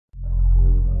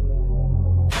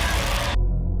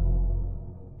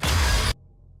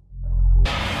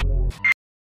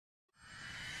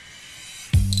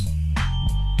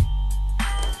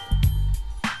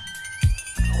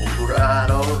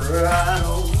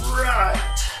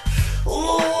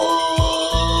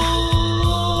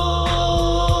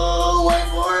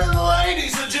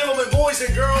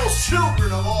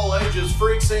children of all ages,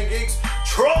 freaks and geeks,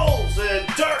 trolls and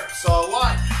derps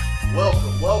alike.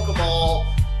 Welcome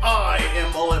all. I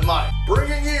am Mullet Mike,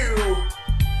 bringing you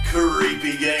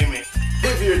Creepy Gaming.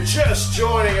 If you're just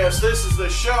joining us, this is the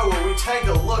show where we take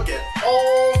a look at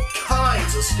all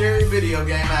kinds of scary video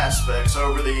game aspects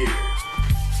over the years.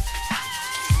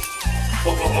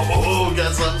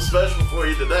 Got something special for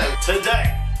you today.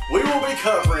 Today, we will be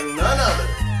covering none other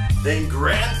than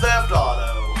Grand Theft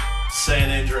Auto San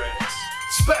Andreas.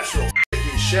 Special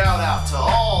shout out to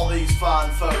all these fine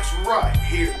folks right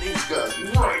here, these guys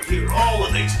right here, all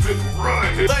of these people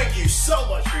right here. Thank you so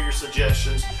much for your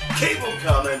suggestions. Keep them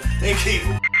coming and keep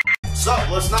them. So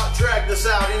let's not drag this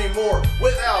out anymore.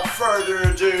 Without further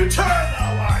ado, turn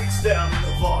the lights down and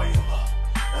the volume up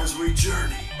as we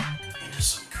journey into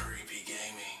some creepy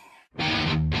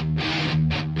gaming.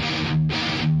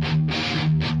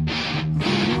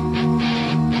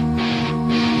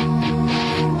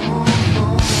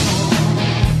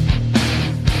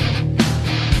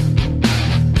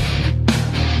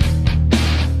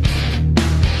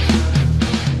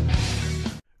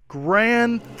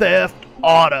 Grand Theft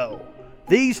Auto.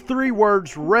 These three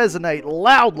words resonate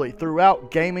loudly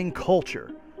throughout gaming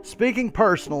culture. Speaking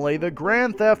personally, the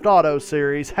Grand Theft Auto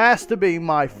series has to be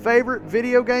my favorite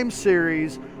video game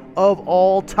series of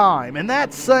all time, and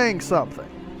that's saying something.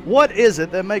 What is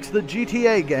it that makes the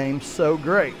GTA games so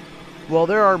great? Well,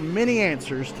 there are many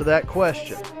answers to that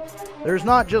question. There's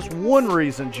not just one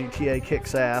reason GTA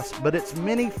kicks ass, but it's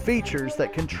many features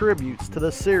that contributes to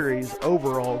the series'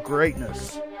 overall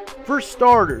greatness. For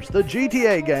starters, the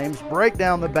GTA games break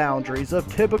down the boundaries of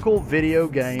typical video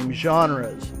game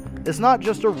genres. It's not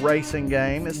just a racing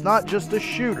game, it's not just a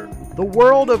shooter. The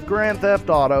world of Grand Theft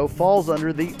Auto falls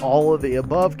under the all of the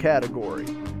above category.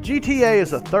 GTA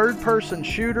is a third-person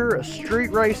shooter, a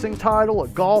street racing title, a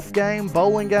golf game,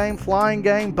 bowling game, flying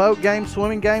game, boat game,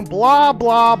 swimming game, blah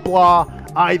blah blah.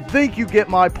 I think you get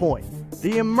my point.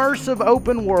 The immersive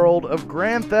open world of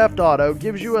Grand Theft Auto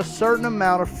gives you a certain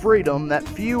amount of freedom that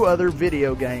few other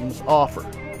video games offer.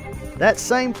 That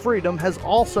same freedom has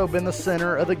also been the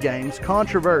center of the game's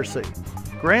controversy.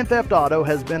 Grand Theft Auto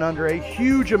has been under a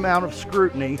huge amount of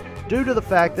scrutiny due to the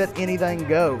fact that anything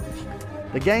goes.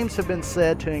 The games have been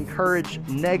said to encourage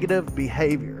negative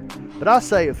behavior, but I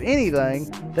say, if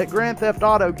anything, that Grand Theft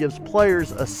Auto gives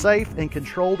players a safe and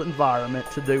controlled environment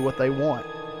to do what they want.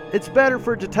 It's better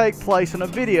for it to take place in a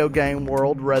video game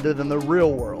world rather than the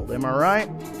real world, am I right?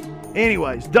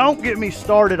 Anyways, don't get me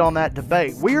started on that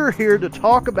debate. We're here to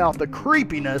talk about the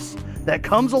creepiness that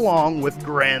comes along with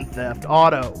Grand Theft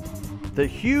Auto. The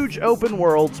huge open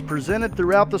worlds presented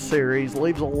throughout the series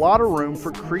leaves a lot of room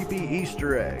for creepy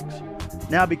Easter eggs.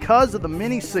 Now, because of the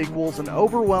many sequels and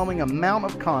overwhelming amount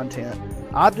of content,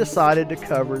 I've decided to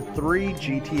cover 3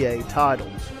 GTA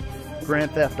titles: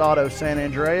 Grand Theft Auto San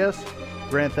Andreas,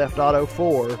 Grand Theft Auto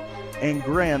 4, and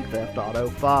Grand Theft Auto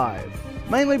 5.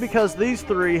 Mainly because these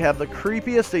 3 have the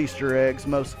creepiest Easter eggs,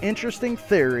 most interesting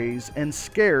theories, and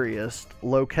scariest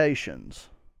locations.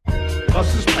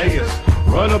 Hustlers pay us.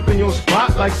 Run up in your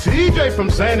spot like CJ from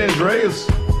San Andreas.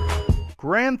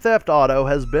 Grand Theft Auto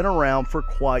has been around for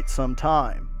quite some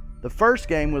time. The first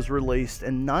game was released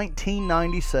in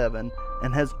 1997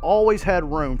 and has always had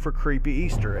room for creepy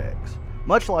Easter eggs,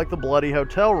 much like the bloody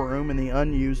hotel room in the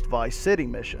unused Vice City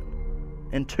mission.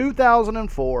 In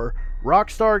 2004,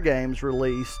 Rockstar Games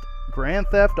released Grand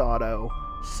Theft Auto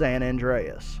San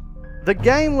Andreas. The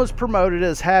game was promoted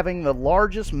as having the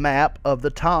largest map of the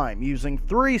time, using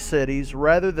 3 cities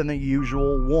rather than the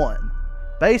usual 1.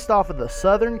 Based off of the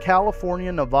Southern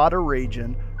California-Nevada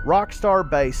region, Rockstar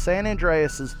based San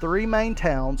Andreas' 3 main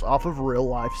towns off of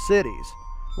real-life cities.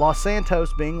 Los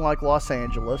Santos being like Los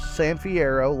Angeles, San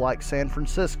Fierro like San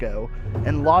Francisco,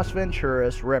 and Las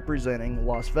Venturas representing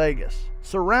Las Vegas.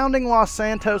 Surrounding Los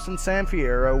Santos and San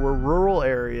Fierro were rural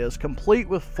areas complete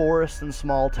with forests and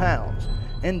small towns,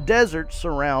 and deserts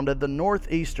surrounded the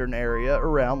northeastern area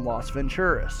around Las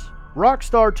Venturas.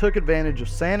 Rockstar took advantage of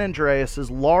San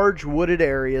Andreas' large wooded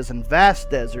areas and vast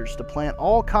deserts to plant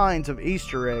all kinds of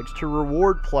Easter eggs to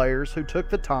reward players who took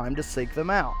the time to seek them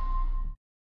out.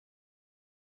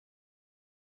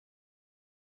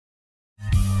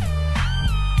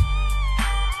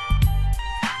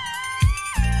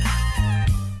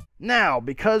 Now,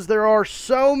 because there are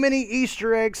so many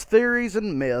Easter eggs, theories,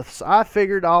 and myths, I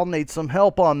figured I'll need some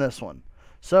help on this one.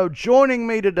 So joining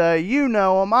me today, you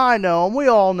know him, I know him, we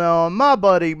all know him, my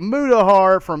buddy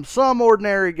Mutahar from Some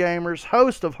Ordinary Gamers,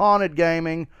 host of Haunted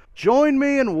Gaming. Join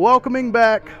me in welcoming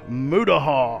back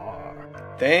Mutahar.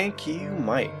 Thank you,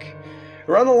 Mike.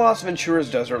 Around the Las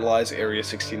Venturas desert lies Area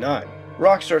 69,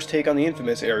 Rockstar's take on the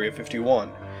infamous Area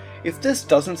 51. If this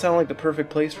doesn't sound like the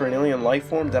perfect place for an alien life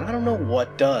form, then I don't know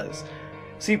what does.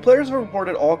 See, players have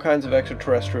reported all kinds of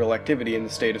extraterrestrial activity in the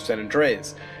state of San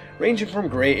Andreas, ranging from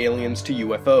gray aliens to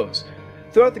UFOs.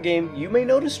 Throughout the game, you may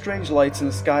notice strange lights in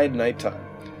the sky at nighttime.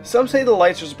 Some say the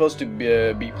lights are supposed to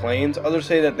be planes, others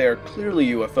say that they are clearly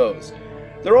UFOs.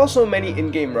 There are also many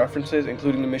in-game references,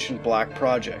 including the mission Black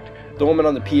Project. The woman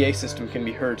on the PA system can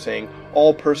be heard saying,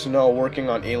 "All personnel working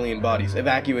on alien bodies,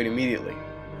 evacuate immediately."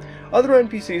 Other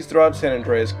NPCs throughout San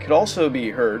Andreas could also be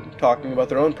heard talking about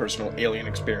their own personal alien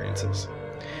experiences.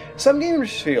 Some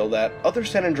gamers feel that other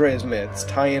San Andreas myths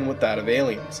tie in with that of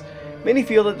aliens. Many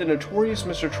feel that the notorious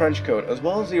Mr. Trenchcoat as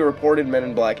well as the reported Men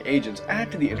in Black agents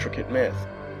add to the intricate myth.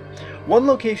 One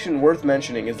location worth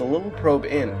mentioning is the Little Probe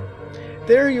Inn.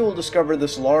 There you will discover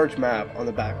this large map on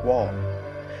the back wall.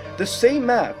 This same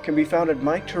map can be found at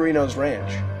Mike Torino's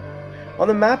ranch. On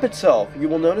the map itself, you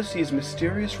will notice these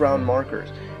mysterious round markers.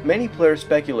 Many players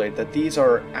speculate that these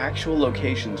are actual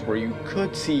locations where you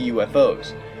could see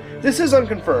UFOs. This is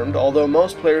unconfirmed, although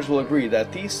most players will agree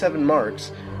that these 7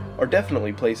 marks are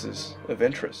definitely places of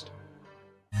interest.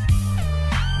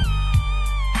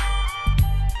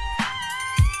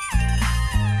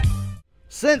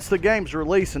 Since the game's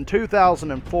release in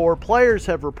 2004, players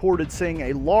have reported seeing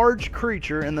a large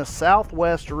creature in the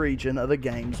southwest region of the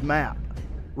game's map.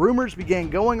 Rumors began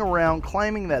going around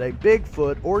claiming that a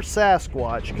Bigfoot or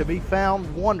Sasquatch could be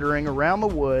found wandering around the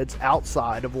woods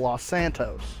outside of Los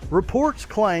Santos. Reports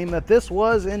claim that this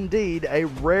was indeed a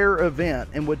rare event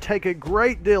and would take a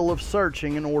great deal of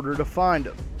searching in order to find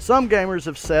him. Some gamers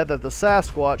have said that the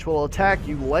Sasquatch will attack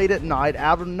you late at night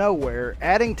out of nowhere,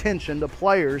 adding tension to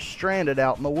players stranded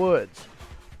out in the woods.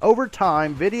 Over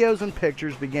time, videos and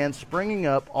pictures began springing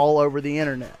up all over the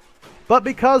internet. But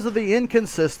because of the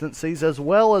inconsistencies as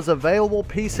well as available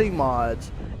PC mods,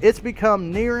 it's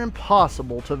become near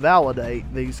impossible to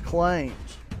validate these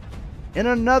claims. In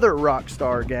another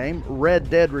Rockstar game, Red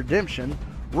Dead Redemption,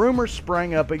 rumors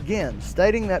sprang up again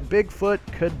stating that Bigfoot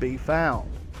could be found.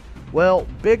 Well,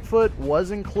 Bigfoot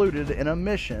was included in a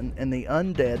mission in the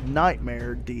Undead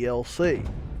Nightmare DLC.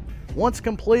 Once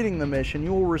completing the mission,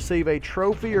 you will receive a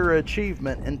trophy or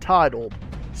achievement entitled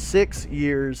 6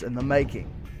 Years in the Making.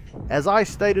 As I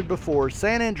stated before,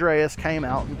 San Andreas came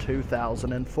out in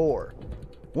 2004.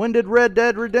 When did Red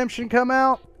Dead Redemption come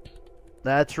out?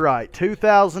 That's right,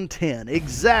 2010,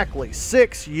 exactly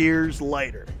 6 years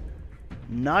later.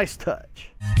 Nice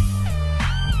touch.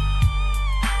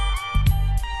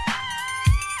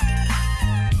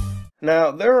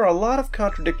 Now, there are a lot of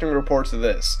contradicting reports of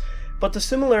this, but the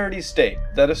similarities state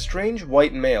that a strange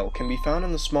white male can be found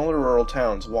in the smaller rural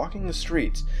towns walking the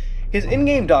streets. His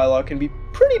in-game dialogue can be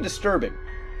pretty disturbing.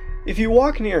 If you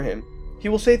walk near him, he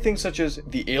will say things such as,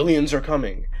 "The aliens are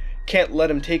coming. Can't let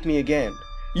him take me again.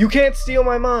 You can't steal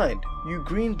my mind. You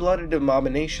green-blooded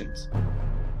abominations."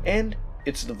 And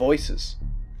it's the voices.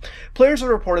 Players have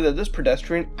reported that this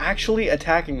pedestrian actually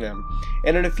attacking them,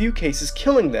 and in a few cases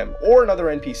killing them or another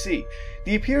NPC.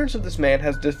 The appearance of this man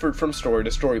has differed from story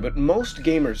to story, but most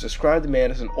gamers describe the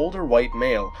man as an older white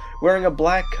male, wearing a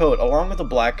black coat along with a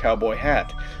black cowboy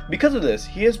hat. Because of this,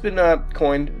 he has been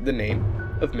coined the name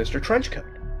of Mr. Trenchcoat.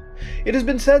 It has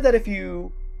been said that if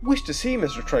you wish to see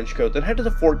Mr. Trenchcoat, then head to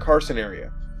the Fort Carson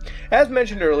area. As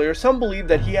mentioned earlier, some believe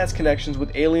that he has connections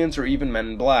with aliens or even Men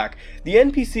in Black. The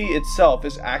NPC itself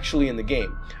is actually in the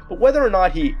game, but whether or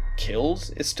not he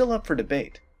kills is still up for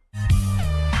debate.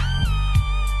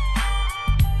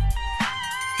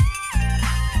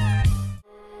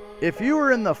 If you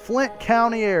are in the Flint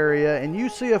County area and you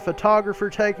see a photographer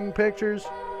taking pictures,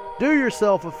 do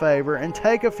yourself a favor and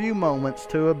take a few moments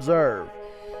to observe.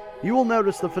 You will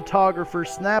notice the photographer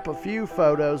snap a few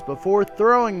photos before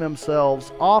throwing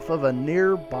themselves off of a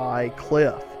nearby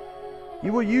cliff.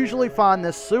 You will usually find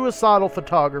this suicidal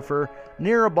photographer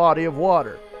near a body of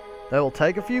water. They will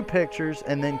take a few pictures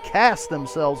and then cast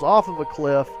themselves off of a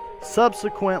cliff,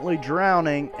 subsequently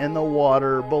drowning in the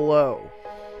water below.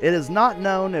 It is not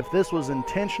known if this was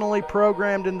intentionally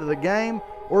programmed into the game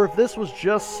or if this was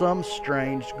just some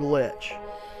strange glitch.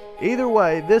 Either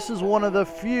way, this is one of the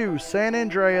few San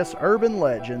Andreas urban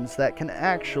legends that can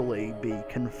actually be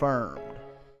confirmed.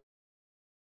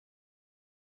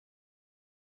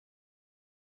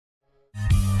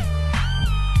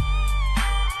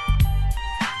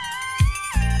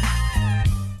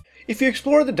 If you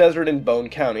explore the desert in Bone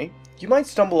County, you might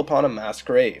stumble upon a mass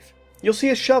grave. You'll see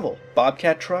a shovel,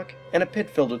 bobcat truck, and a pit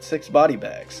filled with 6 body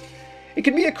bags. It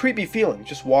can be a creepy feeling,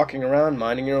 just walking around,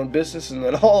 minding your own business, and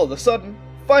then all of a sudden,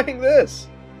 finding this.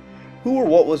 Who or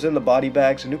what was in the body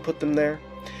bags and who put them there?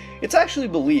 It's actually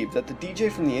believed that the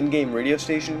DJ from the in-game radio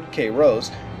station, K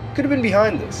Rose, could have been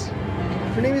behind this.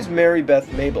 Her name is Mary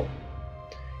Beth Mabel,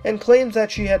 and claims that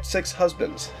she had 6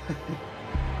 husbands,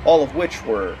 all of which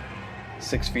were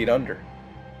 6 feet under.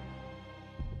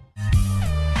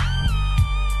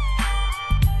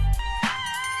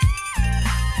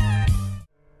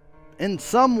 In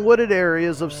some wooded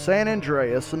areas of San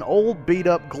Andreas, an old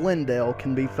beat-up Glendale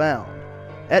can be found.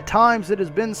 At times it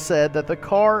has been said that the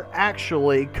car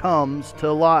actually comes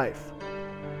to life.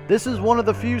 This is one of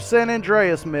the few San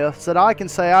Andreas myths that I can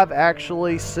say I've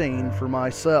actually seen for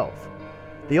myself.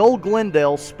 The old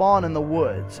Glendales spawn in the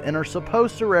woods and are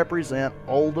supposed to represent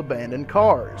old abandoned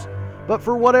cars, but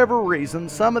for whatever reason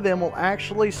some of them will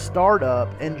actually start up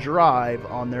and drive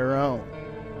on their own.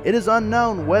 It is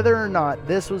unknown whether or not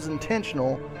this was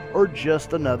intentional or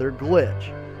just another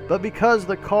glitch, but because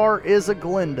the car is a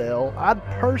Glendale, I'd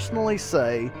personally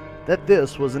say that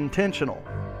this was intentional.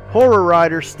 Horror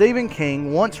writer Stephen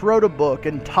King once wrote a book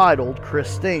entitled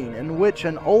Christine, in which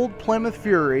an old Plymouth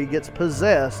Fury gets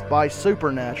possessed by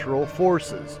supernatural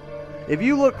forces. If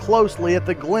you look closely at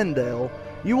the Glendale,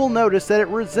 you will notice that it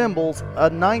resembles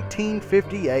a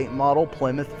 1958 model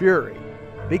Plymouth Fury.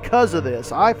 Because of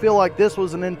this, I feel like this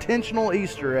was an intentional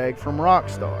Easter egg from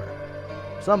Rockstar.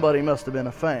 Somebody must have been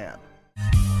a fan.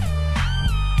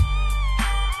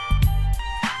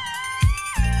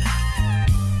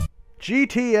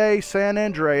 GTA San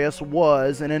Andreas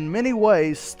was, and in many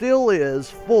ways still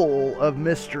is, full of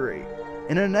mystery.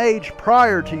 In an age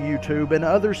prior to YouTube and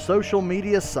other social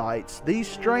media sites, these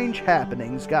strange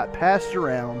happenings got passed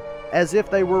around as if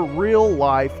they were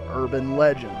real-life urban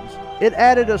legends. It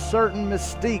added a certain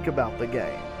mystique about the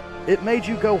game. It made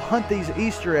you go hunt these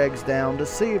Easter eggs down to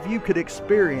see if you could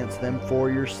experience them for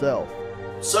yourself.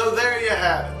 So there you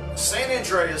have it. San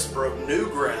Andreas broke new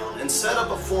ground and set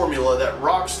up a formula that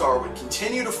Rockstar would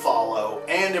continue to follow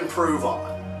and improve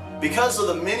on. Because of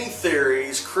the many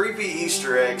theories, creepy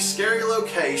Easter eggs, scary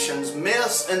locations,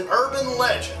 myths, and urban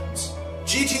legends,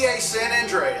 GTA San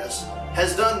Andreas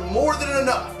has done more than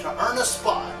enough to earn a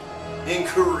spot in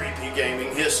creepy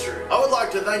gaming history. I would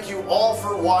like to thank you all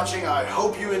for watching. I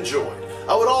hope you enjoyed.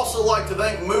 I would also like to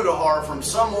thank Mutahar from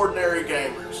Some Ordinary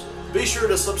Gamers. Be sure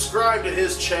to subscribe to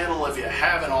his channel if you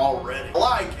haven't already.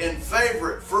 Like and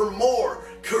favorite for more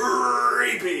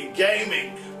creepy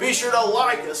gaming. Be sure to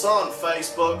like us on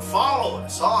Facebook. Follow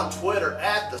us on Twitter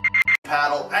at the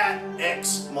paddle at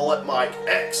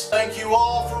 @MulletMikeX. Thank you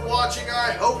all for watching.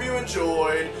 I hope you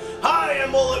enjoyed. I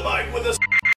am Mullet Mike with a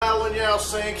paddle and y'all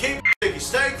saying keep it sticky,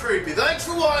 stay creepy. Thanks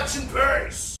for watching.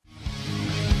 Peace.